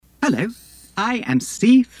Hello, I am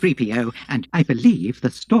C3PO, and I believe the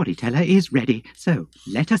storyteller is ready. So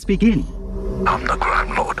let us begin. I'm the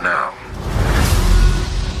Crime Lord now.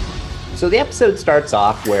 So the episode starts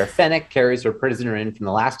off where Fennec carries her prisoner in from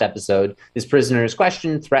the last episode. This prisoner is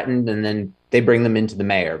questioned, threatened, and then they bring them into the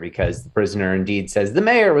mayor because the prisoner indeed says the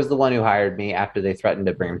mayor was the one who hired me after they threatened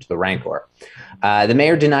to bring him to the Rancor. The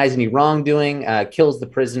mayor denies any wrongdoing, kills the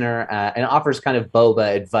prisoner, and offers kind of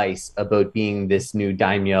Boba advice about being this new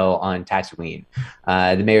daimyo on Tatooine.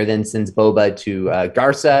 The mayor then sends Boba to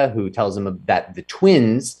Garsa, who tells him that the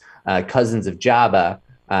twins, cousins of Jabba,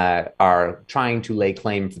 are trying to lay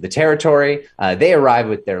claim for the territory. They arrive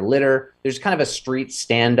with their litter. There's kind of a street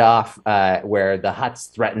standoff where the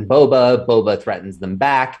Hutts threaten Boba. Boba threatens them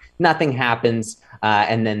back. Nothing happens.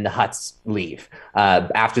 And then the Hutts leave.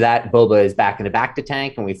 After that, Boba is back in the Bacta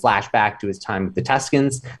tank, and we flash back to his time with the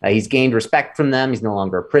Tuskens. He's gained respect from them. He's no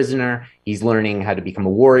longer a prisoner. He's learning how to become a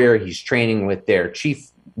warrior. He's training with their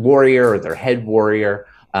chief warrior or their head warrior.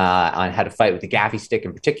 On how to fight with the gaffy stick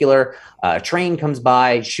in particular. A train comes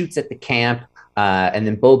by, shoots at the camp, and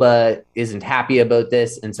then Boba isn't happy about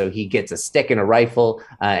this, and so he gets a stick and a rifle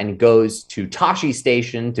and goes to Tosche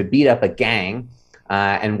Station to beat up a gang.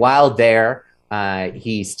 And while there,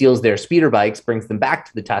 he steals their speeder bikes, brings them back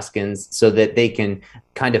to the Tuskens so that they can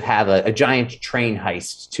kind of have a giant train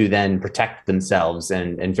heist to then protect themselves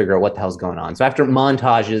and figure out what the hell's going on. So after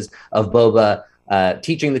montages of Boba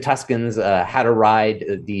teaching the Tuskens how to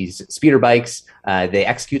ride these speeder bikes, they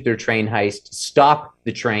execute their train heist, stop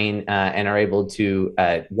the train, and are able to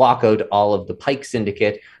walk out all of the Pike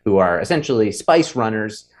Syndicate, who are essentially spice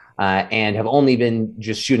runners and have only been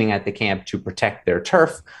just shooting at the camp to protect their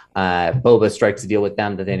turf. Boba strikes a deal with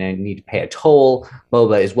them that they need to pay a toll.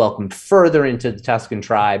 Boba is welcomed further into the Tusken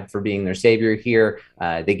tribe for being their savior here.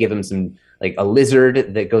 They give him some, like a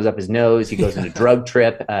lizard that goes up his nose. He goes on a drug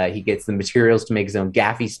trip. He gets the materials to make his own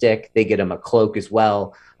gaffy stick. They get him a cloak as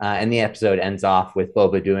well. And the episode ends off with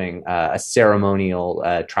Boba doing a ceremonial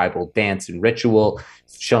tribal dance and ritual,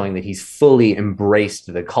 showing that he's fully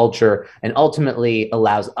embraced the culture and ultimately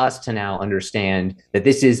allows us to now understand that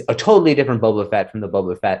this is a totally different Boba Fett from the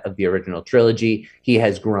Boba Fett of the original trilogy. He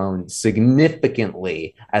has grown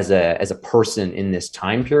significantly as a person in this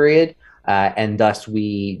time period. And thus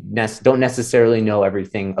we don't necessarily know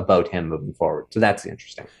everything about him moving forward. So that's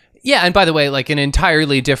interesting. Yeah, and by the way, like an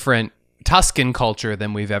entirely different Tusken culture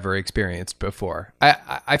than we've ever experienced before.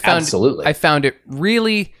 I found it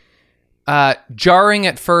really jarring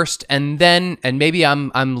at first, and maybe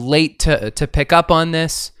I'm late to pick up on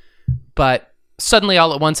this, but suddenly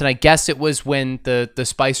all at once, and I guess it was when the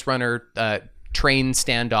Spice Runner train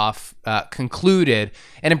standoff concluded,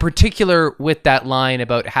 and in particular with that line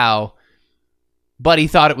about how Buddy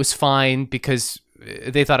thought it was fine because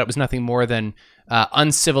they thought it was nothing more than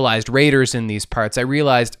uncivilized raiders in these parts. I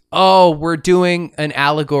realized, we're doing an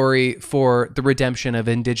allegory for the redemption of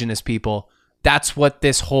indigenous people. That's what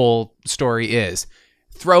this whole story is.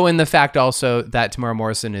 Throw in the fact also that Tamara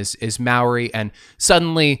Morrison is Maori, and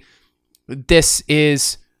suddenly this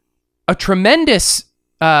is a tremendous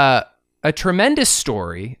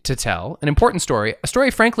story to tell, an important story, a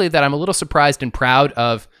story, frankly, that I'm a little surprised and proud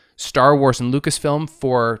of Star Wars and Lucasfilm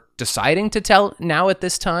for deciding to tell now at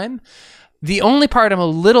this time. The only part I'm a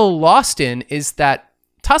little lost in is that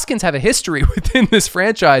Tuskens have a history within this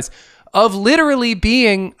franchise of literally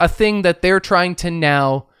being a thing that they're trying to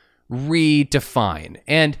now redefine.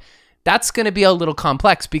 And that's going to be a little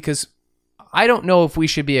complex because I don't know if we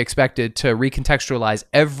should be expected to recontextualize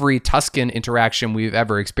every Tusken interaction we've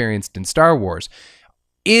ever experienced in Star Wars.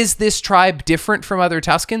 Is this tribe different from other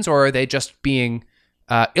Tuskens, or are they just being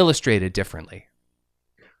illustrated differently?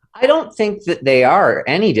 I don't think that they are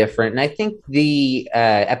any different. And I think the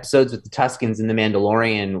episodes with the Tuskens and the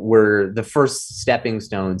Mandalorian were the first stepping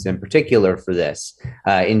stones in particular for this,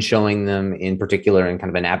 in showing them in particular in kind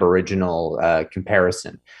of an Aboriginal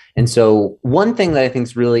comparison. And so one thing that I think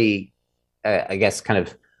is really, I guess, kind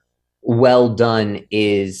of well done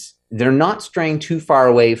is they're not straying too far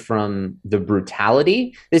away from the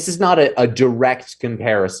brutality. This is not a direct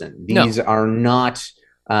comparison. These are not...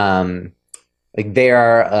 like they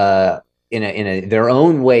are in their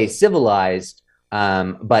own way civilized,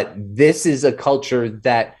 but this is a culture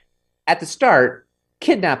that at the start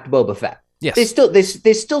kidnapped Boba Fett. Yes,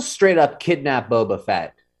 they still straight up kidnap Boba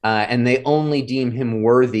Fett, and they only deem him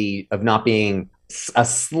worthy of not being a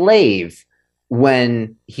slave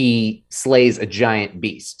when he slays a giant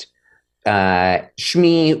beast.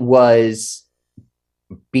 Shmi was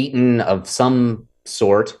beaten of some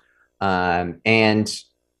sort, and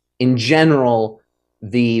in general,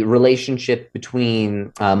 the relationship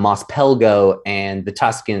between Mos Pelgo and the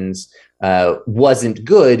Tuskens wasn't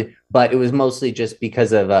good, but it was mostly just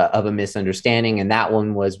because of a misunderstanding. And that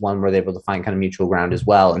one was one where they were able to find kind of mutual ground as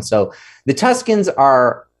well. And so the Tuskens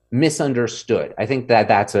are misunderstood. I think that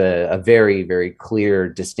that's a very, very clear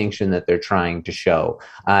distinction that they're trying to show.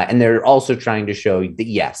 And they're also trying to show that,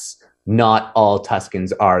 yes, not all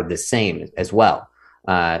Tuskens are the same as well.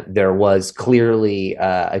 There was clearly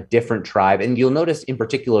a different tribe. And you'll notice in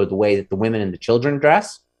particular the way that the women and the children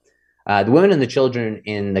dress. The women and the children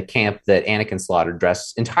in the camp that Anakin slaughtered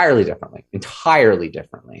dress entirely differently.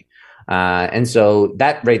 And so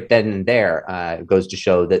that right then and there goes to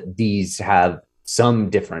show that these have some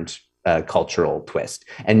different cultural twist.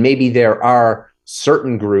 And maybe there are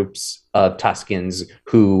certain groups of Tuskens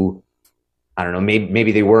who, I don't know,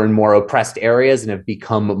 maybe they were in more oppressed areas and have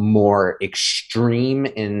become more extreme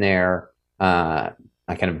in their kind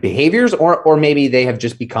of behaviors, or maybe they have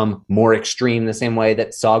just become more extreme the same way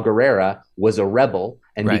that Saw Gerrera was a rebel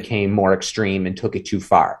and became more extreme and took it too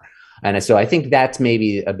far. And so I think that's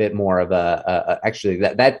maybe a bit more of actually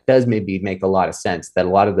that does maybe make a lot of sense, that a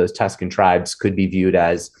lot of those Tusken tribes could be viewed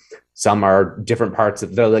as some are different parts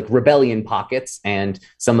of, they're like rebellion pockets, and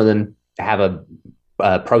some of them have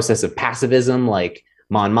a process of pacifism like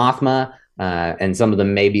Mon Mothma, and some of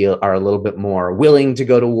them maybe are a little bit more willing to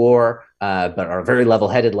go to war, but are very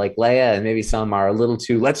level-headed like Leia, and maybe some are a little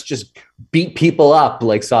too, let's just beat people up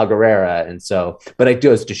like Saw Gerrera. And so, but it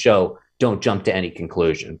goes to show, don't jump to any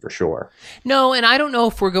conclusion for sure. No, and I don't know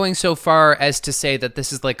if we're going so far as to say that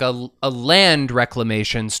this is like a land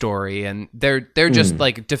reclamation story, and they're just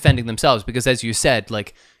like defending themselves, because as you said,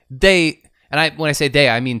 like they, and when I say they,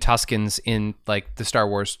 I mean Tuskens in like the Star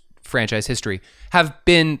Wars franchise history, have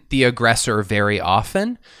been the aggressor very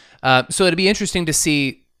often. So it'd be interesting to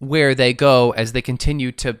see where they go as they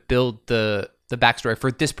continue to build the backstory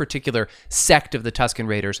for this particular sect of the Tusken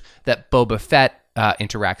Raiders that Boba Fett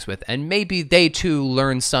interacts with, and maybe they too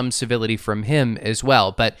learn some civility from him as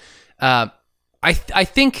well. But I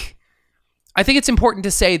think it's important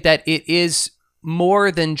to say that it is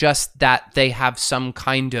more than just that they have some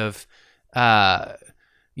kind of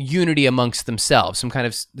unity amongst themselves, some kind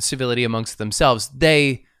of civility amongst themselves.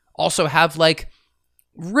 They also have like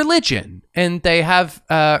religion, and they have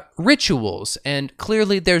rituals, and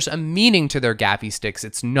clearly there's a meaning to their gaffy sticks.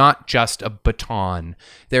 It's not just a baton.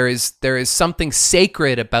 There is something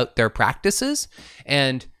sacred about their practices,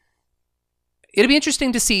 and it'll be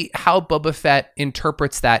interesting to see how Boba Fett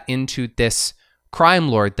interprets that into this crime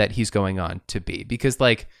lord that he's going on to be, because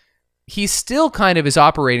like he still kind of is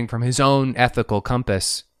operating from his own ethical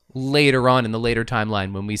compass later on in the later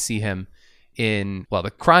timeline when we see him in, well,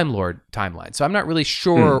 the crime lord timeline. So I'm not really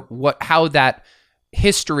sure how that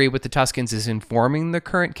history with the Tuskens is informing the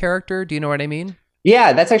current character. Do you know what I mean?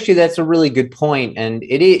 Yeah, that's a really good point. And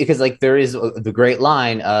it is, because like there is the great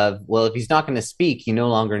line of, well, if he's not going to speak, he no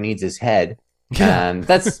longer needs his head.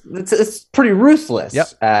 That's pretty ruthless. Yep.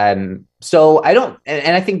 So I don't,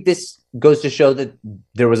 and I think this goes to show that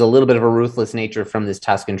there was a little bit of a ruthless nature from this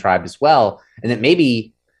Tusken tribe as well, and that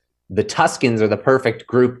maybe the Tuskens are the perfect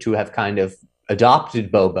group to have kind of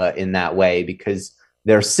adopted Boba in that way, because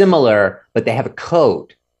they're similar, but they have a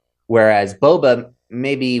code. Whereas Boba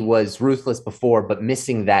maybe was ruthless before, but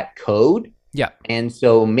missing that code. Yeah. And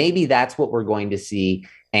so maybe that's what we're going to see.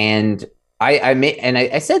 And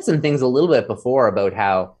I said some things a little bit before about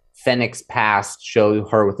how Fennec's past showed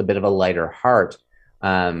her with a bit of a lighter heart.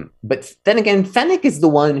 But then again, Fennec is the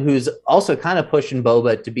one who's also kind of pushing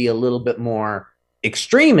Boba to be a little bit more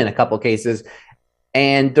extreme in a couple cases.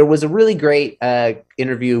 And there was a really great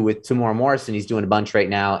interview with Tamora Morrison. He's doing a bunch right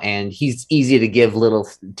now, and he's easy to give little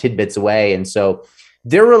tidbits away. And so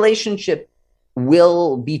their relationship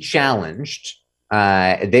will be challenged.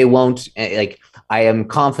 They won't, like, I am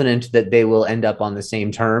confident that they will end up on the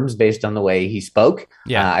same terms based on the way he spoke.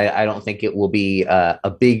 Yeah. I don't think it will be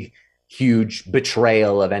a big, huge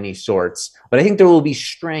betrayal of any sorts, but I think there will be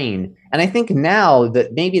strain. And I think now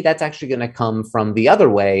that maybe that's actually going to come from the other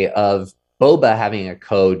way of Boba having a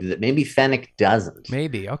code that maybe Fennec doesn't.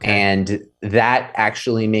 Maybe, okay. And that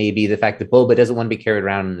actually may be the fact that Boba doesn't want to be carried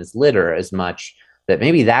around in his litter as much, that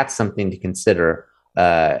maybe that's something to consider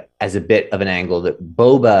as a bit of an angle, that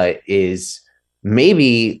Boba is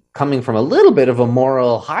maybe coming from a little bit of a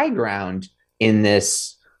moral high ground in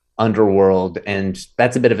this underworld, and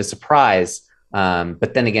that's a bit of a surprise.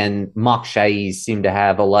 But then again, Mok Shaiz seemed to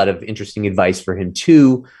have a lot of interesting advice for him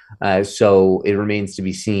too. So it remains to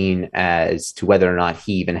be seen as to whether or not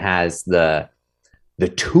he even has the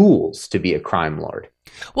tools to be a crime lord.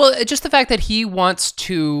 Well, just the fact that he wants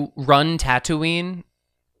to run Tatooine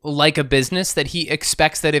like a business, that he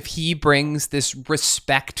expects that if he brings this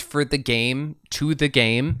respect for the game to the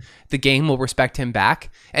game will respect him back.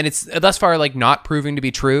 And it's thus far like not proving to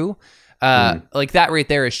be true. Like that right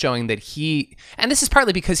there is showing that and this is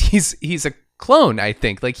partly because he's a clone, I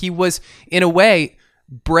think. Like he was in a way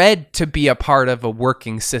bred to be a part of a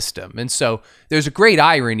working system. And so there's a great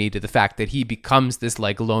irony to the fact that he becomes this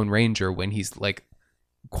like Lone Ranger when he's like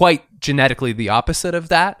quite genetically the opposite of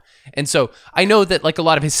that. And so I know that like a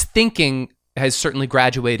lot of his thinking has certainly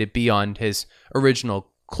graduated beyond his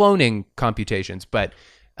original cloning computations, but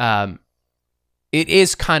it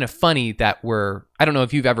is kind of funny that I don't know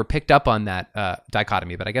if you've ever picked up on that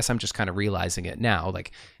dichotomy, but I guess I'm just kind of realizing it now,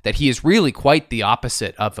 like that he is really quite the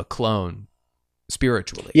opposite of a clone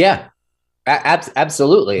spiritually. Yeah,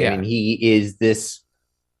 absolutely. Yeah. I mean, he is this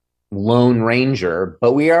Lone Ranger,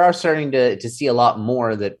 but we are starting to see a lot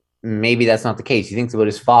more that maybe that's not the case. He thinks about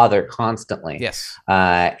his father constantly. Yes.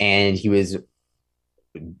 And he was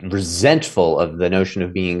resentful of the notion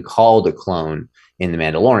of being called a clone in The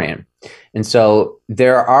Mandalorian. And so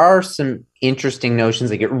there are some interesting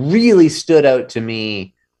notions. Like it really stood out to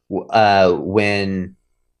me when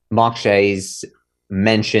Moksha's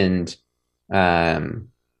mentioned the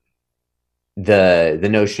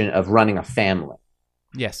notion of running a family.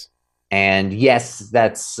 Yes. And yes,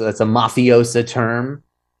 that's a mafiosa term,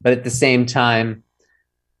 but at the same time,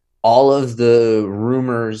 all of the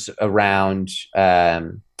rumors around,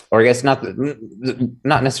 or I guess not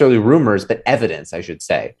necessarily rumors, but evidence, I should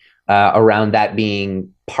say, around that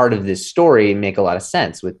being part of this story make a lot of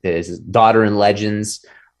sense, with his daughter in Legends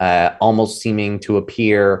almost seeming to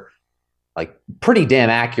appear like pretty damn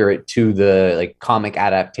accurate to the like comic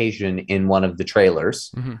adaptation in one of the trailers.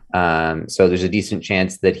 Mm-hmm. So there's a decent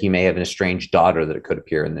chance that he may have an estranged daughter that could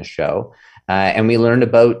appear in this show. And we learned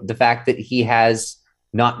about the fact that he has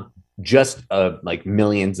not just like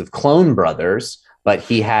millions of clone brothers, but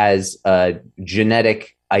he has a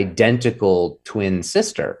genetic identical twin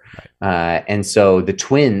sister. Right. And so the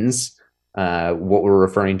twins, what we're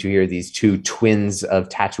referring to here, these two twins of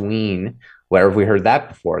Tatooine, where have we heard that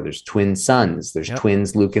before? There's twin sons. There's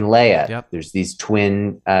twins Luke and Leia. Yep. There's these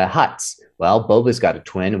twin Hutts. Well, Boba's got a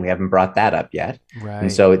twin, and we haven't brought that up yet. Right.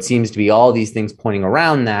 And so it seems to be all these things pointing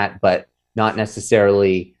around that, but not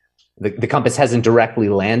necessarily the compass hasn't directly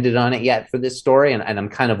landed on it yet for this story. And I'm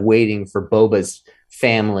kind of waiting for Boba's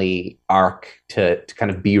family arc to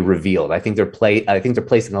kind of be revealed. I think they're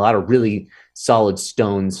placing a lot of really solid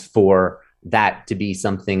stones for that to be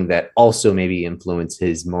something that also maybe influence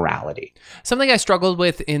his morality. Something I struggled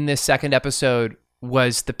with in this second episode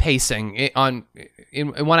was the pacing. In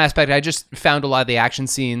one aspect, I just found a lot of the action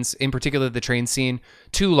scenes, in particular the train scene,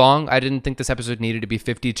 too long. I didn't think this episode needed to be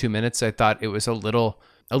 52 minutes. I thought it was a little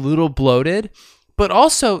bloated. But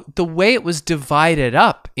also the way it was divided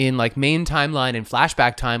up in like main timeline and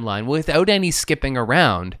flashback timeline without any skipping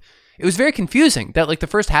around, it was very confusing. That like the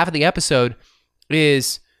first half of the episode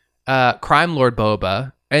is Crime Lord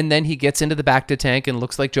Boba, and then he gets into the Bacta tank and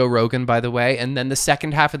looks like Joe Rogan, by the way. And then the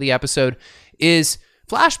second half of the episode is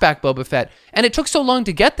flashback Boba Fett. And it took so long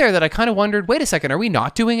to get there that I kind of wondered, wait a second, are we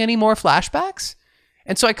not doing any more flashbacks?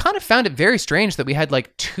 And so I kind of found it very strange that we had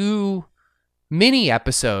like 2 mini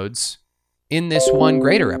episodes in this one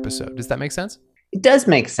greater episode. Does that make sense? It does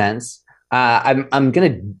make sense. I'm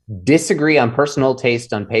going to disagree on personal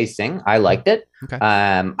taste on pacing. I liked it. Okay.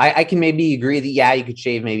 I can maybe agree that, yeah, you could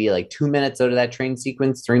shave maybe like 2 minutes out of that train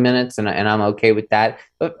sequence, 3 minutes, and I'm okay with that.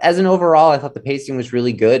 But as an overall, I thought the pacing was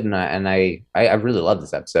really good, and I really love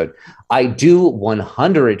this episode. I do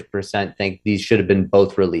 100% think these should have been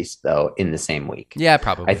both released, though, in the same week. Yeah,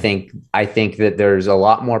 probably. I think that there's a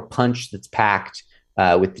lot more punch that's packed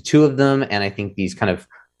with the two of them, and I think these kind of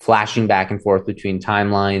flashing back and forth between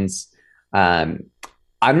timelines, I'm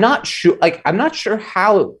not sure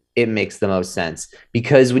how it makes the most sense,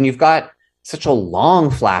 because when you've got such a long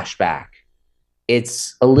flashback,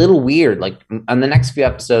 it's a little weird. Like on the next few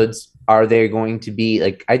episodes, are they going to be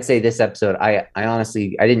like, I'd say this episode, I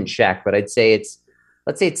honestly, I didn't check, but let's say it's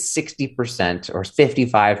 60% or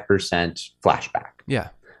 55% flashback. Yeah.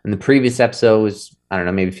 And the previous episode was, I don't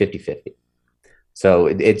know, maybe 50-50. So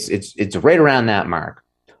it's right around that mark.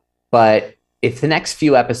 But if the next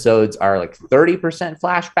few episodes are like 30%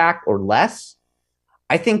 flashback or less,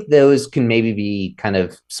 I think those can maybe be kind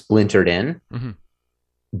of splintered in. Mm-hmm.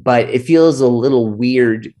 But it feels a little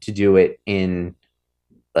weird to do it in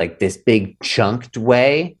like this big chunked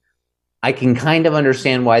way. I can kind of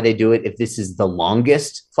understand why they do it if this is the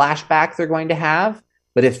longest flashback they're going to have.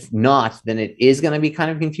 But if not, then it is going to be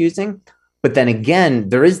kind of confusing. But then again,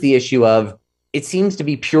 there is the issue of it seems to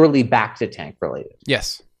be purely Bacta tank related.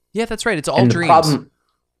 Yes. Yeah, that's right. It's all dreams.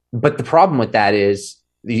 But the problem with that is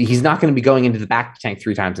he's not going to be going into the back tank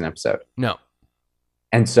 3 times an episode. No.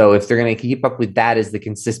 And so if they're going to keep up with that as the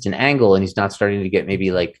consistent angle, and he's not starting to get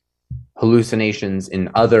maybe like hallucinations in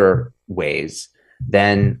other ways,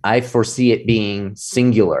 then I foresee it being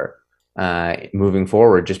singular moving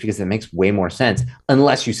forward, just because it makes way more sense,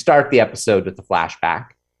 unless you start the episode with the flashback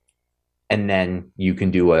and then you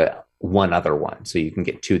can do one other one. So you can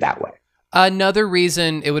get 2 that way. Another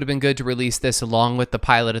reason it would have been good to release this along with the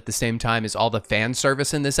pilot at the same time is all the fan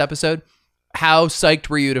service in this episode. How psyched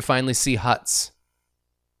were you to finally see Hutz?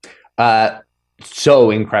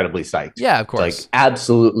 So incredibly psyched. Yeah, of course. Like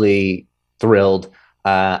absolutely thrilled.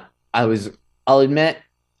 I'll admit,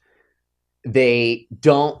 they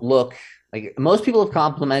don't look like, most people have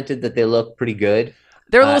complimented that they look pretty good.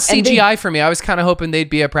 They're a little CGI for me. I was kind of hoping they'd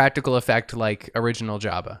be a practical effect like original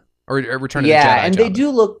Jabba or Return of the Jedi. Yeah, and Jabba. they do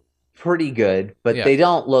look pretty good, but they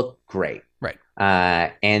don't look great. Right.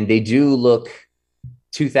 And they do look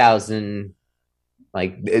 2000.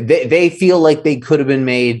 Like they feel like they could have been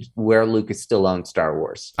made where Lucas still owned Star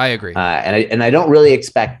Wars. I agree. And I don't really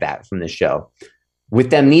expect that from the show. With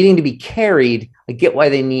them needing to be carried, I get why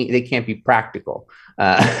they can't be practical.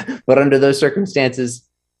 But under those circumstances,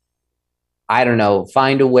 I don't know,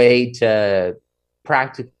 find a way to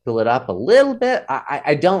practical it up a little bit.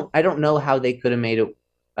 I don't know how they could have made it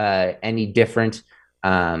any different.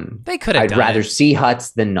 They could have. I'd rather see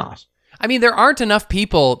Hutz than not. I mean, there aren't enough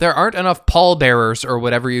people. There aren't enough pallbearers or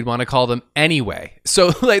whatever you'd want to call them anyway.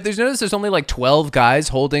 So, like, there's only like 12 guys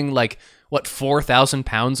holding 4,000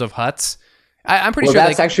 pounds of Hutz. I'm pretty sure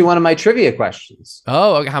that's actually one of my trivia questions.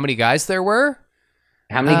 Oh, how many guys there were?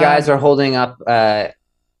 How many guys are holding up the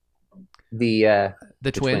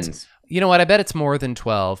twins? You know what? I bet it's more than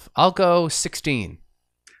 12. I'll go 16.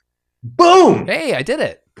 Boom! Hey, I did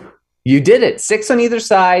it. You did it. 6 on either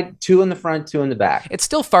side, 2 in the front, 2 in the back. It's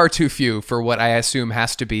still far too few for what I assume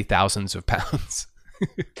has to be thousands of pounds.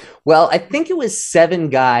 Well, I think it was 7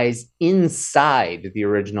 guys inside the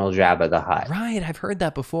original Jabba the Hutt. Right, I've heard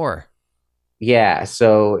that before. Yeah,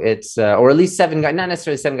 so it's, or at least 7 guys, not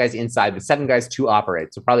necessarily 7 guys inside, but 7 guys to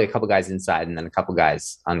operate. So probably a couple guys inside and then a couple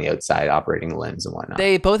guys on the outside operating the limbs and whatnot.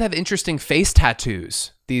 They both have interesting face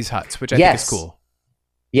tattoos, these Hutts, which I think is cool.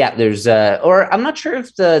 Yeah, there's or I'm not sure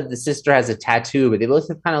if the sister has a tattoo, but they both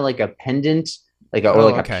have kind of like a pendant,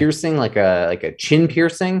 a piercing, like a chin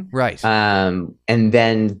piercing. Right. And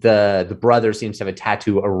then the brother seems to have a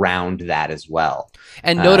tattoo around that as well.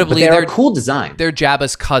 And notably, they're a cool design. They're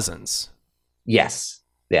Jabba's cousins. Yes.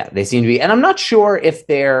 Yeah, they seem to be. And I'm not sure if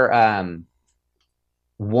they're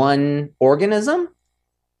one organism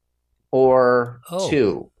or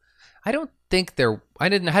 2. I don't think they're. I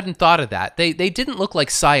hadn't thought of that. They didn't look like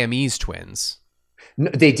Siamese twins. No,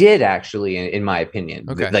 they did actually, in my opinion.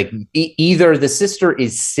 Okay. Like either the sister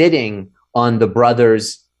is sitting on the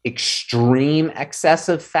brother's extreme excess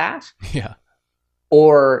of fat, yeah,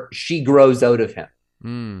 or she grows out of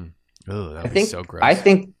him. Oh, that would be so gross. I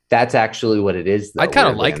think that's actually what it is. Though, I kind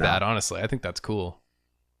of like that, honestly. I think that's cool.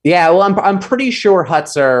 Yeah, well, I'm pretty sure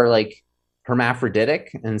Hutts are like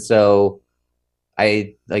hermaphroditic, and so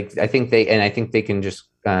I think they can just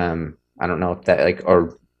I don't know if that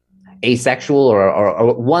or asexual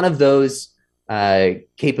or one of those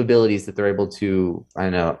capabilities that they're able to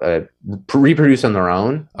reproduce on their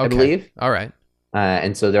own. Okay. I believe. All right.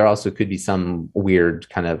 And so there also could be some weird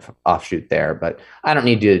kind of offshoot there, but I don't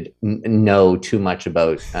need to know too much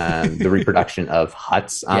about the reproduction of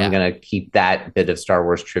Hutts. I'm going to keep that bit of Star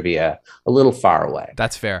Wars trivia a little far away.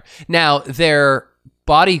 That's fair. Now, their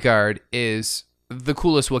bodyguard is the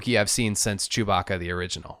coolest Wookiee I've seen since Chewbacca, the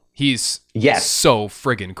original. He's so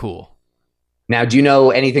friggin' cool. Now, do you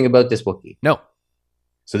know anything about this Wookiee? No.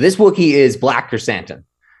 So this Wookiee is Black Krrsantan.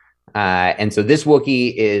 And so this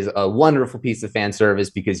Wookiee is a wonderful piece of fan service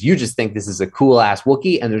because you just think this is a cool ass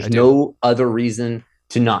Wookiee and there's no other reason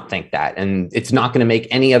to not think that. And it's not going to make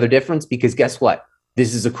any other difference because guess what?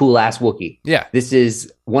 This is a cool ass Wookiee. Yeah. This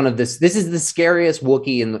is this is the scariest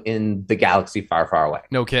Wookiee in the galaxy far, far away.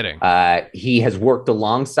 No kidding. He has worked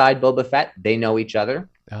alongside Boba Fett. They know each other.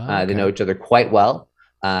 They know each other quite well.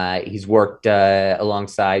 He's worked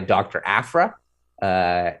alongside Dr. Aphra.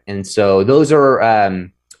 And so those are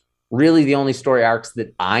really the only story arcs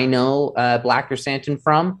that I know Black Krrsantan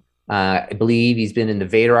from. I believe he's been in the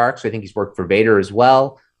Vader arc, so I think he's worked for Vader as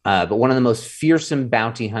well. But one of the most fearsome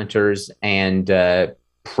bounty hunters and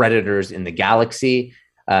predators in the galaxy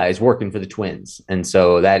is working for the twins. And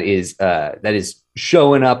so that is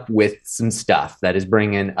showing up with some stuff that is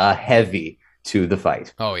bringing a heavy to the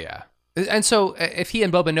fight. Oh, yeah. And so if he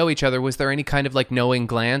and Boba know each other, was there any kind of like knowing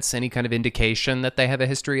glance, any kind of indication that they have a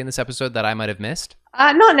history in this episode that I might have missed?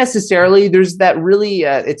 Not necessarily. There's that really,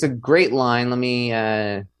 it's a great line. Let me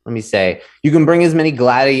say, you can bring as many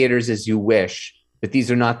gladiators as you wish, but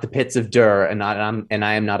these are not the pits of Dur, and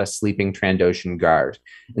I am not a sleeping Trandoshan guard.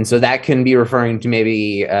 And so that can be referring to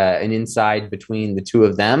maybe an inside between the two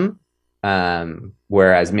of them,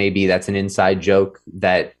 whereas maybe that's an inside joke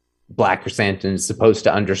that Black Chrysanthemum is supposed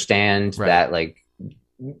to understand, right? That like,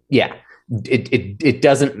 yeah, it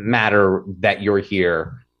doesn't matter that you're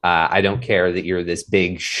here. I don't care that you're this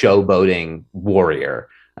big showboating warrior.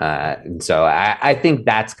 And so I think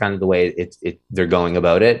that's kind of the way they're going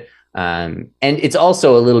about it. And it's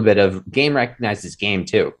also a little bit of game recognizes game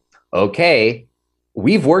too. Okay,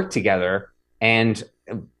 we've worked together, and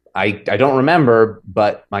I don't remember,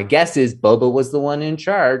 but my guess is Boba was the one in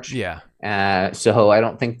charge. Yeah. So I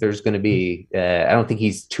don't think there's going to be, I don't think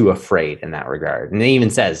he's too afraid in that regard. And he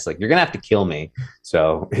even says, like, you're going to have to kill me.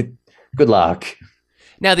 So good luck.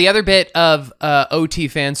 Now, the other bit of OT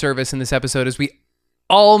fan service in this episode is we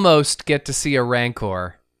almost get to see a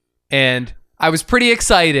Rancor. And I was pretty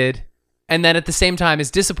excited. And then at the same time,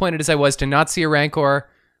 as disappointed as I was to not see a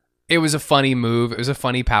Rancor, it was a funny move. It was a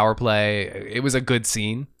funny power play. It was a good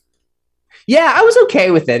scene. Yeah, I was okay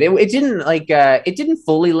with it. It didn't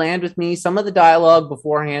fully land with me. Some of the dialogue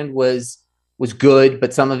beforehand was good,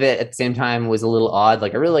 but some of it at the same time was a little odd.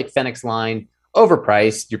 Like I really like Fennec's line,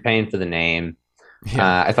 overpriced, you're paying for the name.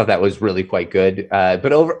 Yeah. I thought that was really quite good.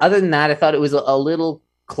 But other than that, I thought it was a little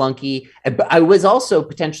clunky. But I was also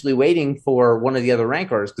potentially waiting for one of the other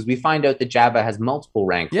Rancors, because we find out that Jabba has multiple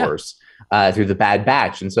Rancors. Yeah. Through the Bad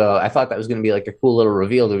Batch. And so I thought that was going to be like a cool little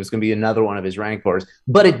reveal. There was going to be another one of his Rancors,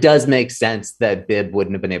 but it does make sense that Bib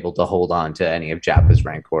wouldn't have been able to hold on to any of Jabba's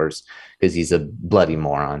Rancors because he's a bloody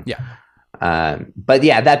moron. Yeah. But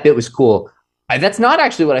yeah, that bit was cool. That's not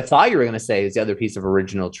actually what I thought you were going to say is the other piece of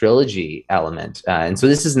original trilogy element. And so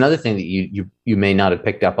this is another thing that you may not have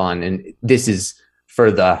picked up on. And this is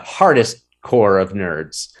for the hardest core of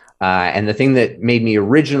nerds. And the thing that made me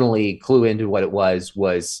originally clue into what it was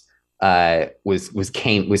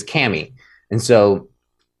Cammy. And so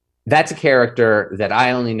that's a character that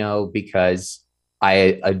I only know because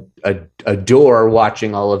I adore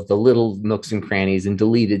watching all of the little nooks and crannies and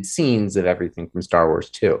deleted scenes of everything from Star Wars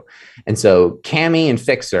 2. And so Cammy and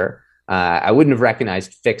Fixer, I wouldn't have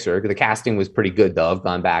recognized Fixer. The casting was pretty good, though. I've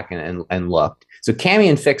gone back and looked. So Cammy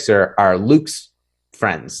and Fixer are Luke's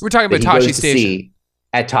friends. We're talking about Tosche Station.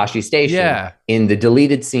 At Tosche Station, yeah, in the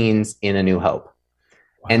deleted scenes in A New Hope.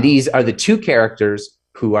 Wow. And these are the two characters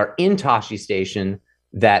who are in Tosche Station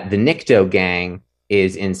that the Nikto gang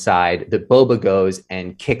is inside, that Boba goes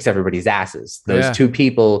and kicks everybody's asses. Those two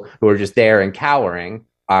people who are just there and cowering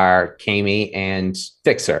are Cammy and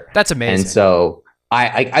Fixer. That's amazing. And so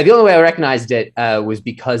I the only way I recognized it was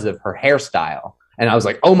because of her hairstyle. And I was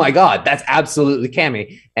like, oh my God, that's absolutely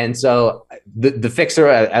Cammy. And so the Fixer,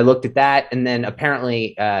 I looked at that. And then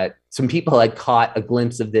apparently some people had caught a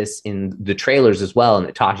glimpse of this in the trailers as well in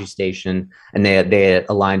the Tosche Station. And they had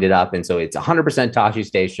aligned it up. And so it's 100% Tosche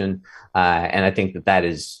Station. And I think that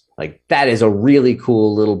is a really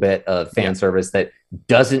cool little bit of fan service that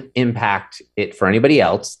doesn't impact it for anybody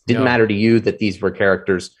else. Didn't matter to you that these were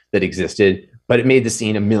characters that existed, but it made the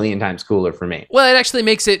scene a million times cooler for me. Well, it actually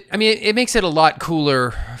makes it, it makes it a lot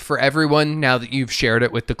cooler for everyone now that you've shared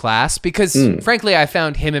it with the class, because frankly, I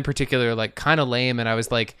found him in particular like kind of lame. And I was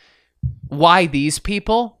like, why these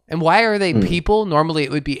people? And why are they people? Normally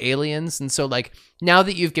it would be aliens. And so like, now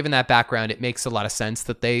that you've given that background, it makes a lot of sense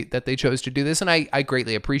that they chose to do this. And I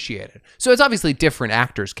greatly appreciate it. So it's obviously different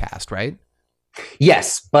actors cast, right?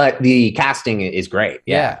 Yes, but the casting is great.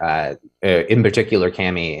 Yeah. In particular,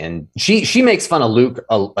 Cammy, and she makes fun of Luke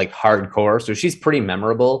like hardcore, so she's pretty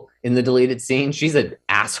memorable in the deleted scene. She's an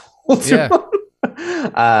asshole to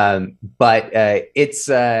him. But it's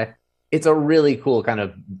a really cool kind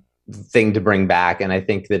of thing to bring back, and I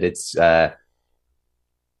think that it's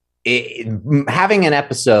having an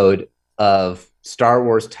episode of Star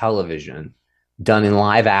Wars television done in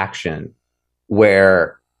live action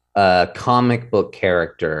where a comic book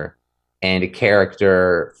character and a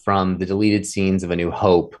character from the deleted scenes of A New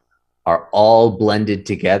Hope are all blended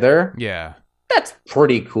together. Yeah. That's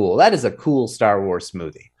pretty cool. That is a cool Star Wars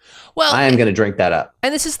smoothie. Well, I am going to drink that up.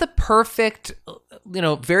 And this is the perfect,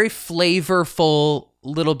 very flavorful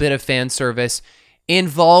little bit of fan service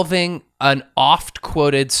involving an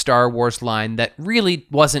oft-quoted Star Wars line that really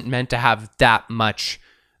wasn't meant to have that much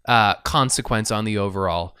consequence on the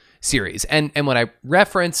overall series. And when I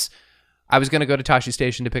reference, I was going to go to Tosche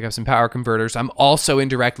Station to pick up some power converters, I'm also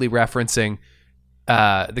indirectly referencing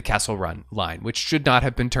the Kessel Run line, which should not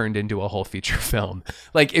have been turned into a whole feature film.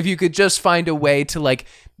 Like, if you could just find a way to like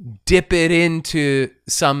dip it into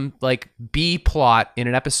some like B plot in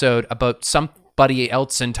an episode about somebody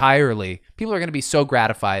else entirely, people are going to be so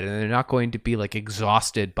gratified, and they're not going to be like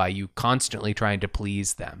exhausted by you constantly trying to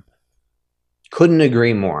please them. Couldn't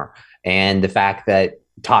agree more. And the fact that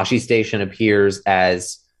Tosche Station appears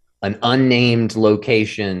as an unnamed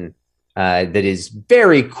location that is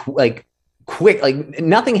very quick, like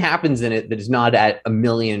nothing happens in it that is not at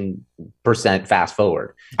 1,000,000% fast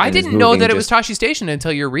forward. I didn't know that it was Tosche Station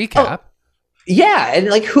until your recap. Oh, yeah, and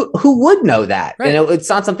like who would know that? Right. And it's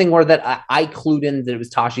not something where that I clued in that it was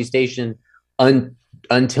Tosche Station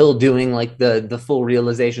until doing like the full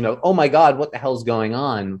realization of, oh my God, what the hell's going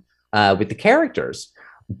on with the characters.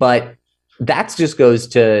 But that just goes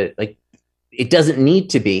to like, it doesn't need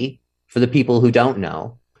to be for the people who don't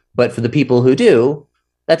know, but for the people who do,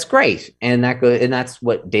 that's great. And that's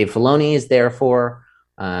what Dave Filoni is there for.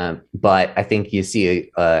 But I think you see,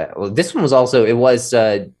 this one was also, it was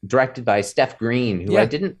directed by Steph Green, who I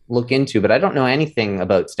didn't look into, but I don't know anything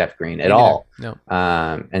about Steph Green at all. No.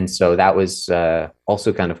 And so that was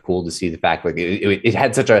also kind of cool to see the fact like it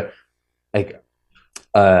had such a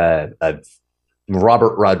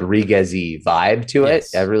Robert Rodriguez-y vibe to it.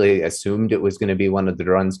 I really assumed it was going to be one of the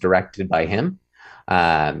runs directed by him.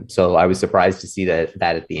 So I was surprised to see that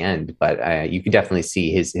at the end, but you can definitely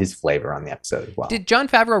see his flavor on the episode as well. Did Jon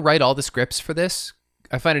Favreau write all the scripts for this?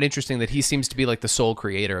 I find it interesting that he seems to be like the sole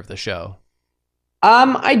creator of the show.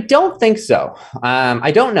 I don't think so.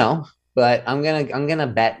 I don't know, but I'm gonna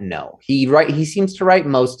bet no. He seems to write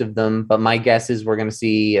most of them, but my guess is we're gonna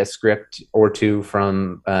see a script or two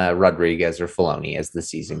from Rodriguez or Filoni as the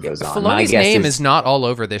season goes on. Filoni's name is not all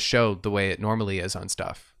over this show the way it normally is on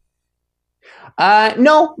stuff.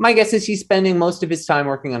 No, my guess is he's spending most of his time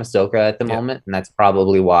working on Ahsoka at the moment, and that's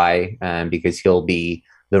probably why, because he'll be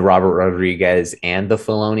the Robert Rodriguez and the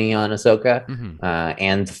Filoni on Ahsoka,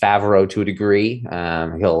 and Favreau to a degree.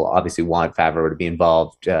 He'll obviously want Favreau to be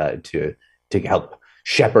involved to help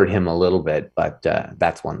shepherd him a little bit, but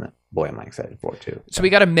that's one that, boy, am I excited for too. So we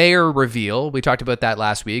got a mayor reveal. We talked about that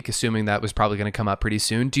last week, assuming that was probably going to come up pretty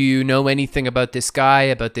soon. Do you know anything about this guy,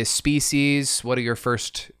 about this species? What are your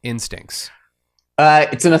first instincts?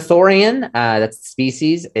 It's an Ithorian. That's the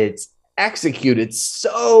species. It's executed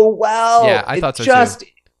so well. Yeah, I thought so just too.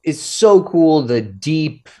 Is so cool. The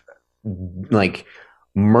deep, like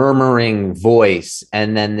murmuring voice,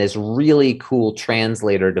 and then this really cool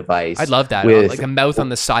translator device. I love that. With like a mouth on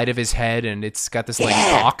the side of his head, and it's got this like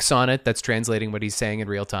box on it that's translating what he's saying in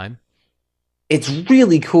real time. It's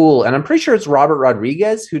really cool, and I'm pretty sure it's Robert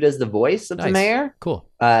Rodriguez who does the voice of the mayor. Cool.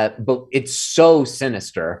 But it's so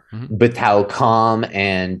sinister with how calm,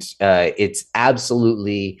 and it's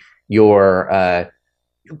absolutely your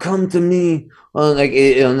you come to me.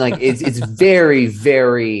 It's very,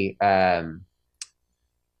 very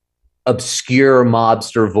obscure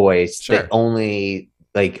mobster voice that only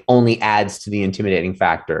adds to the intimidating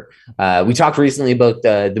factor. We talked recently about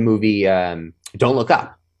the movie Don't Look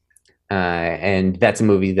Up. And that's a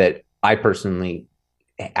movie that I personally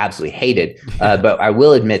absolutely hated. But I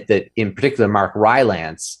will admit that in particular, Mark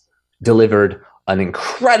Rylance delivered an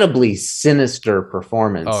incredibly sinister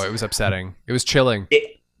performance. Oh, it was upsetting. It was chilling.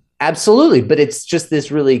 Absolutely. But it's just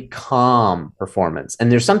this really calm performance.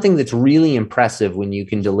 And there's something that's really impressive when you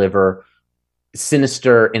can deliver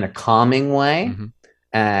sinister in a calming way.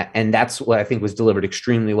 And that's what I think was delivered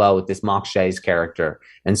extremely well with this Moksha's character.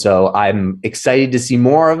 And so I'm excited to see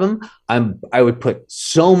more of him. I would put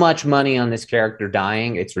so much money on this character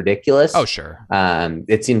dying. It's ridiculous. Oh, sure.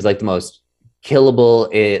 It seems like the most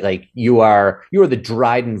killable. Like you are the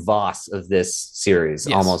Dryden Voss of this series,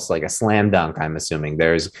 almost like a slam dunk. I'm assuming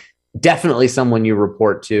there's definitely someone you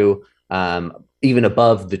report to, even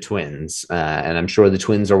above the twins. And I'm sure the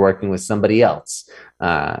twins are working with somebody else.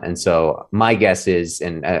 And so my guess is,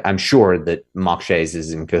 and I'm sure that Moksha's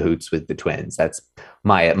is in cahoots with the twins. That's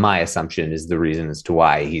my assumption is the reason as to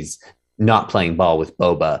why he's not playing ball with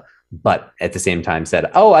Boba, but at the same time said,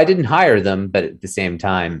 oh, I didn't hire them. But at the same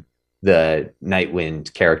time, the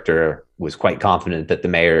Nightwind character was quite confident that the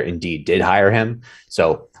mayor indeed did hire him.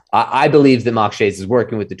 So I believe that Moksha's is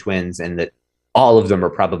working with the twins, and that all of them are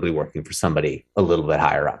probably working for somebody a little bit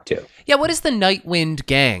higher up too. Yeah, what is the Nightwind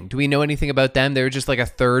gang? Do we know anything about them? They were just like a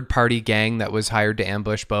third-party gang that was hired to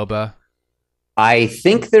ambush Boba. I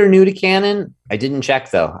think they're new to canon. I didn't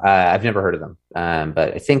check though. I've never heard of them,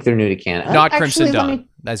 but I think they're new to canon. Not Crimson Dawn,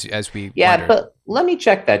 as we wondered. But let me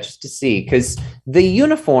check that just to see, because the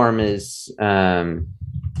uniform is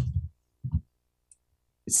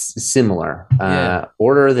similar.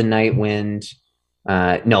 Order of the Nightwind.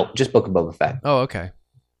 No, just Book of Boba Fett. Oh, okay.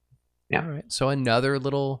 Yeah. All right. So another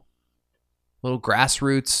little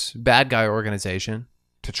grassroots bad guy organization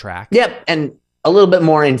to track. Yep, and a little bit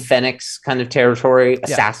more in Fennec's kind of territory.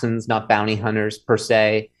 Assassins, not bounty hunters per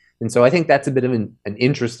se. And so I think that's a bit of an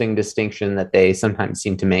interesting distinction that they sometimes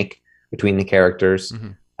seem to make between the characters.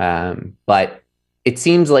 Mm-hmm. But it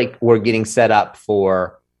seems like we're getting set up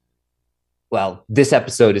for, well, this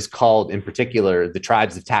episode is called in particular The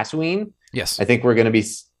Tribes of Tatooine. Yes. I think we're going to be,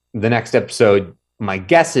 the next episode, my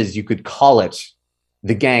guess is you could call it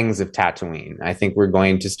The Gangs of Tatooine. I think we're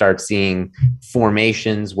going to start seeing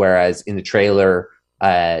formations, whereas in the trailer,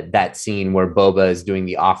 that scene where Boba is doing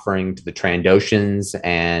the offering to the Trandoshans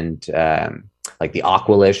and like the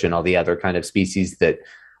Aqualish and all the other kind of species that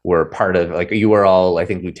were part of, like, you were all, I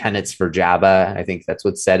think, lieutenants for Jabba. I think that's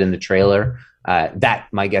what's said in the trailer. That,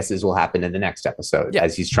 my guess is, will happen in the next episode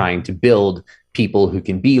as he's trying to build people who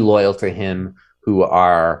can be loyal to him, who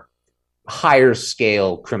are higher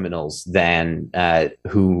scale criminals than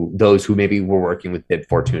those who maybe were working with Bib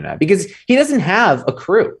Fortuna, because he doesn't have a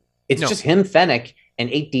crew. It's just him, Fennec, and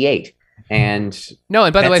 8D8. And by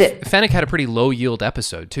the way, Fennec had a pretty low yield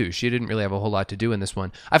episode too. She didn't really have a whole lot to do in this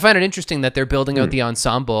one. I find it interesting that they're building out the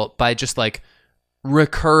ensemble by just like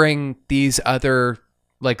recurring these other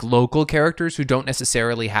like local characters who don't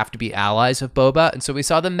necessarily have to be allies of Boba. And so we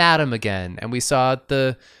saw the Madam again, and we saw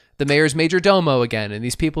the mayor's major domo again, and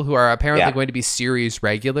these people who are apparently going to be series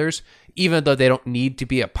regulars, even though they don't need to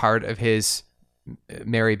be a part of his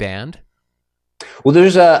merry band. Well,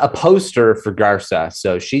 there's a poster for Garsa,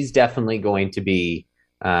 so she's definitely going to be,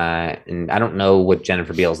 and I don't know what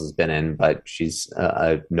Jennifer Beals has been in, but she's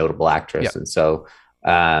a notable actress. And so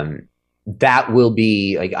that will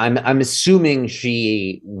be, like, I'm assuming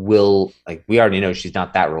she will, like, we already know she's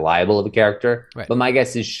not that reliable of a character, but my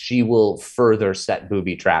guess is she will further set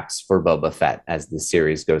booby traps for Boba Fett as the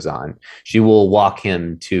series goes on. She will walk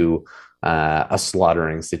him to a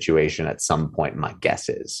slaughtering situation at some point, my guess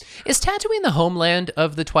is. Is Tatooine the homeland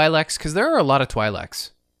of the Twi'leks? Because there are a lot of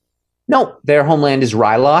Twi'leks. No, their homeland is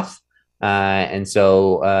Ryloth. And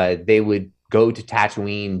so they would go to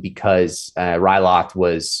Tatooine because Ryloth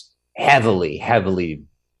was heavily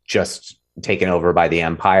just taken over by the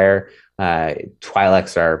Empire.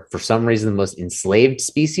 Twi'leks are, for some reason, the most enslaved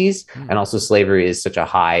species. And also slavery is such a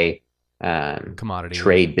high commodity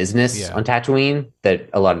trade business on Tatooine that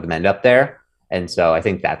a lot of them end up there. And so I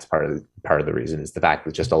think that's part of the reason, is the fact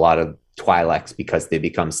that just a lot of Twi'leks, because they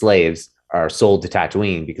become slaves, are sold to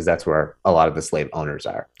Tatooine because that's where a lot of the slave owners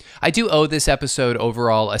are. I do owe this episode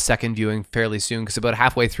overall a second viewing fairly soon, because about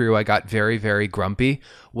halfway through I got very, very grumpy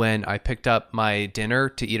when I picked up my dinner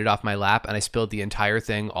to eat it off my lap and I spilled the entire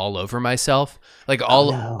thing all over myself. Like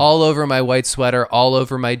all over my white sweater, all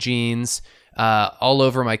over my jeans, all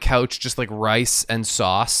over my couch, just like rice and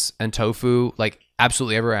sauce and tofu, like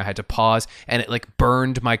absolutely everywhere. I had to pause, and it like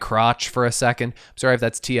burned my crotch for a second. I'm sorry if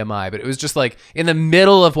that's TMI, but it was just like in the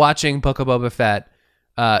middle of watching Book of Boba Fett,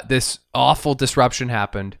 this awful disruption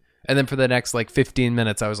happened. And then for the next like 15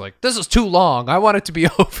 minutes, I was like, this is too long. I want it to be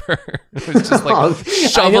over. It was just like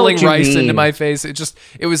shoveling rice into my face. It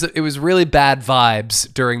was really bad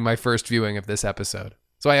vibes during my first viewing of this episode.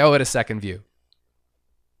 So I owe it a second view.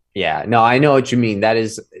 Yeah, no, I know what you mean. That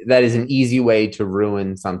is an easy way to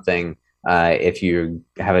ruin something if you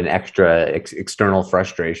have an extra external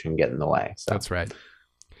frustration get in the way. So. That's right.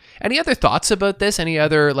 Any other thoughts about this? Any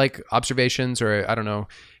other like observations, or I don't know,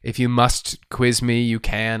 if you must quiz me, you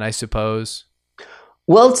can, I suppose.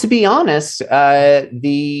 Well, to be honest,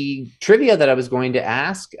 the trivia that I was going to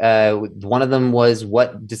ask, one of them was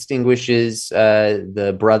what distinguishes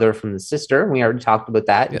the brother from the sister. We already talked about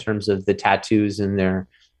that in terms of the tattoos and their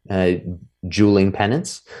jeweling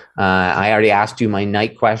pennants. I already asked you my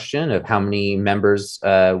night question of how many members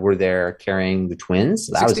were there carrying the twins.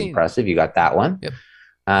 That 16. Was impressive. You got that one. Yep.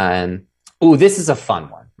 This is a fun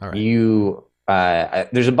one. All right.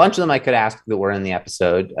 There's a bunch of them I could ask that were in the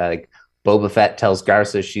episode. Like Boba Fett tells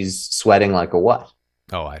Garsa she's sweating like a what?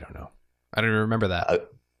 Oh, I don't know. I don't even remember that.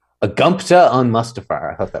 A Gumpta on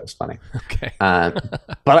Mustafar. I thought that was funny. Okay.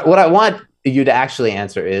 But what I want you to actually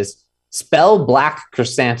answer is spell black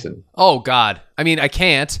chrysanthemum. Oh, God. I mean, I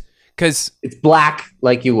can't, because it's black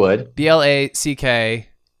like you would. BLACK.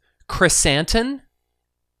 Chrysanthemum?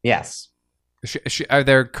 Yes. Are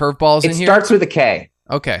there curveballs in here? It starts with a K.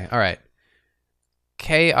 Okay. All right.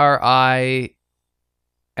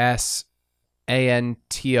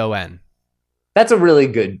 KRISANTON. That's a really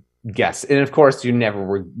good guess. And of course, you never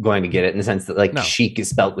were going to get it in the sense that like chic is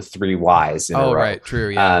spelled with 3 Y's in a row. Right. True.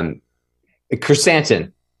 Yeah.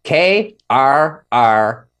 Chrysanthemum.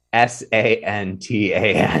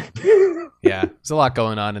 KRRSANTAN. Yeah. There's a lot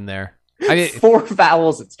going on in there. I mean, 4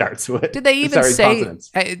 vowels it starts with. Did they even say?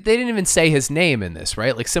 They didn't even say his name in this,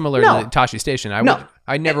 right? Like similar to Tashi Station.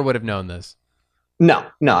 I never would have known this. No,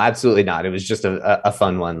 absolutely not. It was just a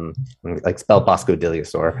fun one, like spell Bosco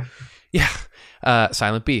Diliasaur. Yeah,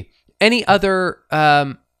 Silent B. Any other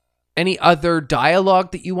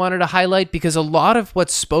dialogue that you wanted to highlight? Because a lot of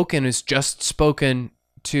what's spoken is just spoken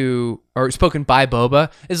by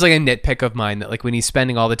Boba. Is like a nitpick of mine that like when he's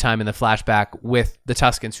spending all the time in the flashback with the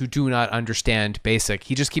Tuskens who do not understand basic,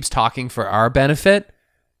 he just keeps talking for our benefit.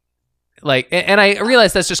 Like, and I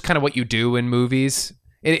realize that's just kind of what you do in movies.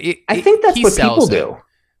 I think that's what people do.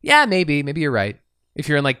 Yeah, maybe you're right. If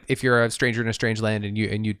you're a stranger in a strange land and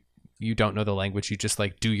you don't know the language, you just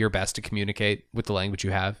like do your best to communicate with the language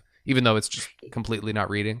you have, even though it's just completely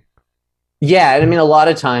not reading. Yeah, I mean, a lot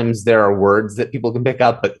of times there are words that people can pick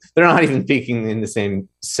up, but they're not even speaking in the same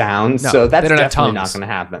sound. No, so that's definitely not going to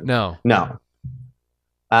happen. No.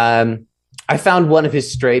 I found one of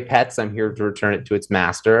his stray pets. I'm here to return it to its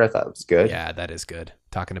master. I thought it was good. Yeah, that is good.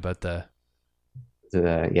 Talking about the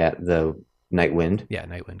Night Wind. Yeah,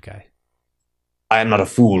 Night Wind guy. I am not a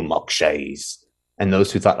fool, Mokshays. And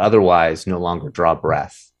those who thought otherwise no longer draw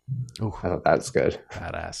breath. Ooh, I thought that was good.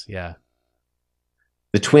 Badass, yeah.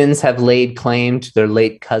 The twins have laid claim to their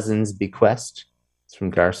late cousin's bequest. It's from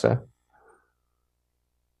Garza.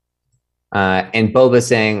 And Boba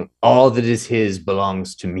saying, all that is his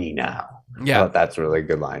belongs to me now. Yeah. I thought that's a really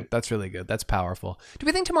good line. That's really good. That's powerful. Do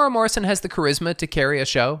we think Temuera Morrison has the charisma to carry a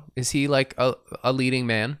show? Is he like a leading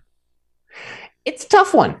man? It's a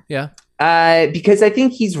tough one. Yeah. Because I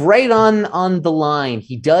think he's right on the line.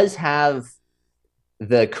 He does have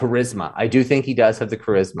the charisma. I do think he does have the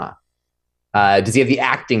charisma. Does he have the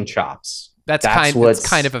acting chops? That's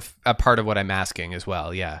kind of a part of what I'm asking as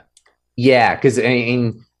well. Yeah. Yeah, because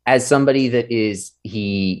as somebody that is,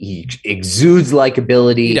 he exudes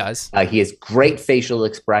likability. He does. He has great facial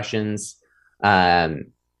expressions. But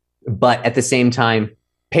at the same time,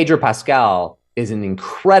 Pedro Pascal is an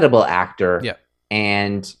incredible actor. Yeah.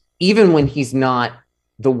 And even when he's not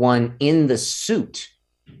the one in the suit,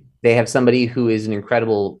 they have somebody who is an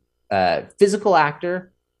incredible physical actor.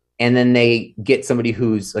 And then they get somebody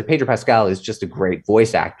who's like Pedro Pascal is just a great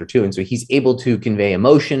voice actor too. And so he's able to convey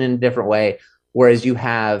emotion in a different way. Whereas you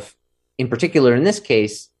have, in particular, in this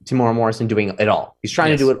case, Temuera Morrison doing it all. He's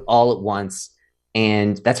trying to do it all at once.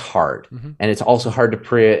 And that's hard. Mm-hmm. And it's also hard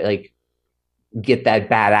to get that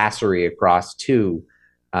badassery across too.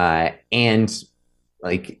 And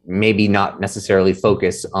like maybe not necessarily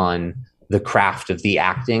focus on the craft of the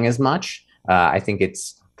acting as much. I think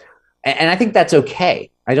I think that's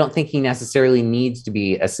okay. I don't think he necessarily needs to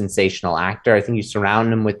be a sensational actor. I think you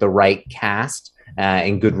surround him with the right cast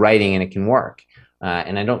and good writing and it can work.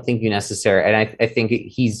 And I don't think you necessarily, and I think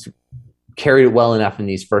he's carried it well enough in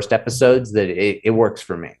these first episodes that it works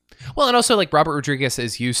for me. Well, and also like Robert Rodriguez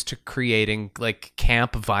is used to creating like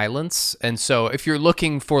camp violence. And so if you're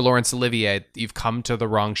looking for Laurence Olivier, you've come to the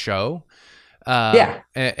wrong show. Yeah.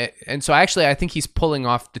 And so actually, I think he's pulling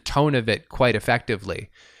off the tone of it quite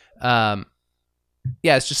effectively.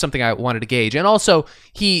 Yeah, it's just something I wanted to gauge. And also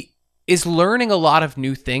he is learning a lot of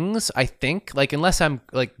new things, I think, like unless I'm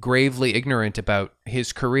like gravely ignorant about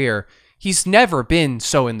his career, he's never been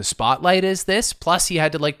so in the spotlight as this. Plus he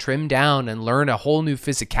had to like trim down and learn a whole new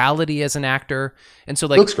physicality as an actor. And so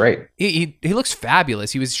like looks great. He looks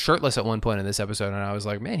fabulous. He was shirtless at one point in this episode and I was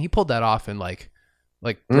like, man, he pulled that off in like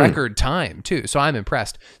record time too. So I'm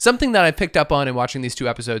impressed. Something that I picked up on in watching these 2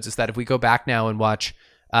 episodes is that if we go back now and watch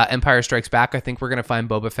Empire Strikes Back, I think we're going to find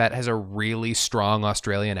Boba Fett has a really strong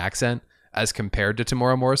Australian accent as compared to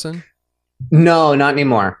Temuera Morrison. No, not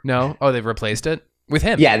anymore. No? Oh, they've replaced it with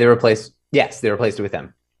him. Yeah, they replaced it with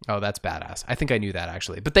him. Oh, that's badass. I think I knew that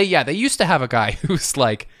actually. But they used to have a guy who's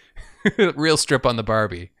like real strip on the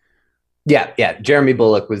Barbie. Yeah. Jeremy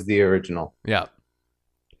Bulloch was the original. Yeah.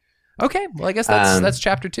 Okay. Well, I guess that's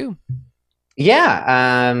chapter 2.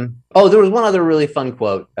 Yeah. There was one other really fun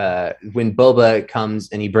quote when Boba comes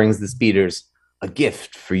and he brings the speeders, a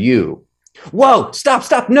gift for you. Whoa,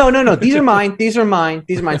 stop. No. These are mine.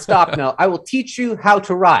 Stop. No, I will teach you how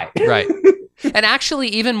to ride. Right. And actually,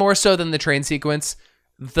 even more so than the train sequence,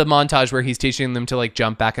 the montage where he's teaching them to like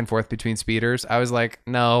jump back and forth between speeders, I was like,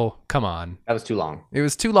 no, come on. That was too long. It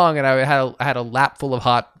was too long. And I had a lap full of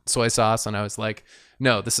hot soy sauce. And I was like,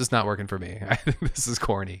 no, this is not working for me. I think this is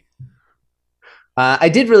corny. I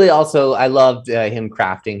did really I loved him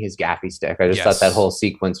crafting his gaffy stick. I just thought that whole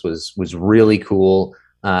sequence was really cool.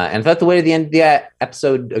 And I thought the way the end of the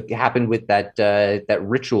episode happened with that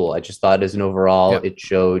ritual, I just thought as an overall, it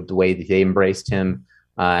showed the way that they embraced him.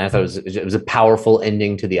 And I thought it was a powerful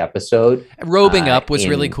ending to the episode. Robing up was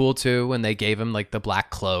really cool too when they gave him like the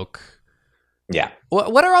black cloak. Yeah.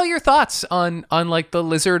 What are all your thoughts on like the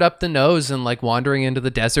lizard up the nose and like wandering into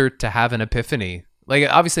the desert to have an epiphany? Like,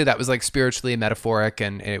 obviously that was like spiritually metaphoric,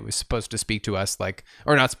 and it was supposed to speak to us, like,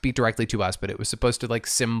 or not speak directly to us, but it was supposed to like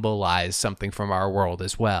symbolize something from our world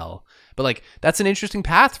as well. But like, that's an interesting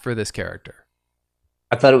path for this character.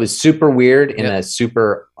 I thought it was super weird in a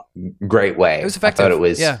super great way. It was effective. I thought it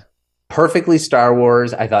was perfectly Star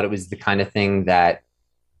Wars. I thought it was the kind of thing that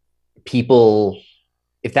people,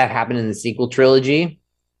 if that happened in the sequel trilogy,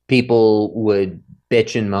 people would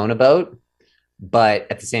bitch and moan about. But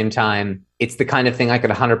at the same time, it's the kind of thing I could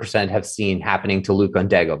 100% have seen happening to Luke on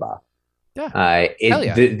Dagobah. Yeah.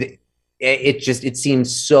 It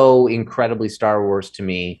seems so incredibly Star Wars to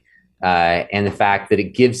me. And the fact that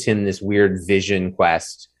it gives him this weird vision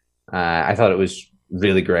quest, I thought it was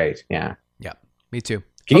really great. Yeah. Yeah, me too.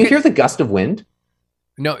 Can you hear the gust of wind?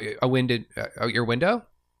 No, a wind your window?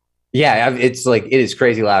 Yeah, it's like, it is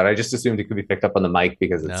crazy loud. I just assumed it could be picked up on the mic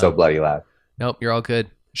because it's so bloody loud. Nope, you're all good.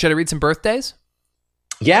 Should I read some birthdays?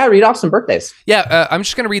 Yeah, read off some birthdays. Yeah, I'm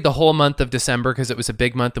just going to read the whole month of December because it was a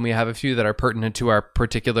big month, and we have a few that are pertinent to our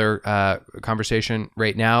particular conversation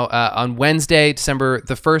right now. On Wednesday, December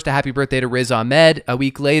the 1st, a happy birthday to Riz Ahmed. A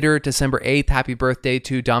week later, December 8th, happy birthday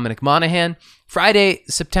to Dominic Monaghan. Friday,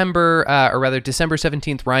 December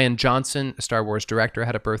 17th, Rian Johnson, a Star Wars director,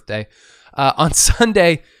 had a birthday. On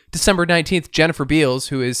Sunday, December 19th, Jennifer Beals,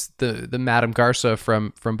 who is the Madame Garsa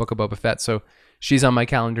from Book of Boba Fett. So she's on my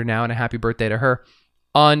calendar now, and a happy birthday to her.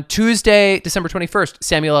 On Tuesday, December 21st,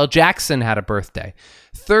 Samuel L. Jackson had a birthday.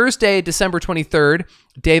 Thursday, December 23rd,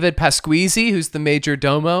 David Pasquizzi, who's the Major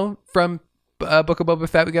Domo from Book of Boba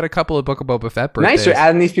Fett. We got a couple of Book of Boba Fett birthdays. Nice, you're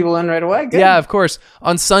adding these people in right away. Good. Yeah, of course.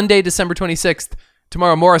 On Sunday, December 26th,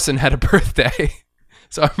 Tamara Morrison had a birthday.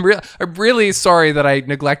 So I'm really sorry that I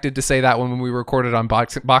neglected to say that when we recorded on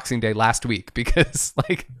Boxing Day last week, because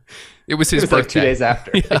like it was his birthday. Like 2 days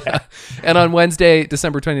after. Yeah. And on Wednesday,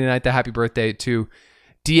 December 29th, a happy birthday to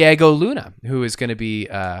Diego Luna, who is going to be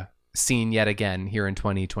seen yet again here in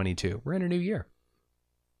 2022. We're in a new year.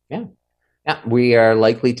 Yeah. We are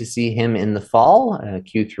likely to see him in the fall,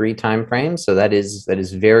 Q3 timeframe. So that is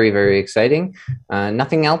very, very exciting.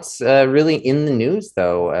 Nothing else really in the news,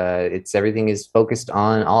 though. Everything is focused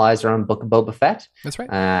on, all eyes are on Book of Boba Fett. That's right.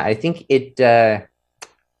 I think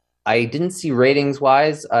I didn't see ratings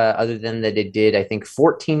wise, other than that it did, I think,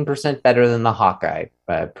 14% better than the Hawkeye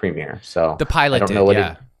premiere. So the pilot I don't did, know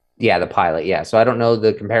what the pilot. Yeah. So I don't know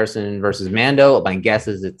the comparison versus Mando. My guess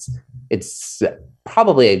is it's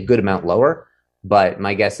probably a good amount lower, but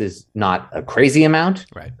my guess is not a crazy amount.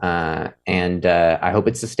 Right. And I hope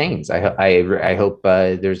it sustains. I hope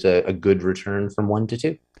there's a good return from 1 to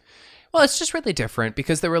 2. Well, it's just really different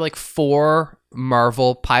because there were like 4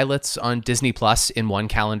 Marvel pilots on Disney Plus in one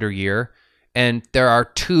calendar year. And there are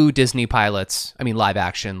 2 Disney pilots, I mean, live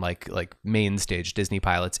action, like main stage Disney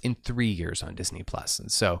pilots in 3 years on Disney Plus.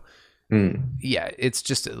 And so, yeah, it's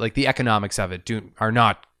just like the economics of it are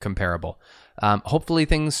not comparable. Hopefully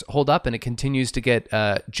things hold up and it continues to get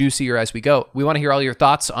juicier as we go. We want to hear all your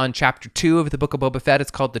thoughts on Chapter 2 of the Book of Boba Fett.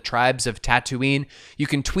 It's called The Tribes of Tatooine. You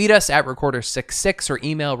can tweet us at Recorder66 or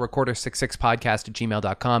email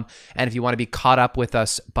recorder66podcast@gmail.com. And if you want to be caught up with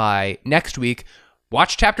us by next week,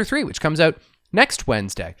 watch Chapter 3, which comes out next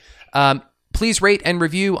Wednesday. Please rate and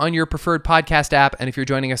review on your preferred podcast app. And if you're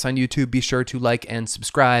joining us on YouTube, be sure to like and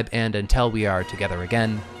subscribe. And until we are together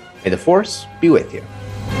again, may the Force be with you.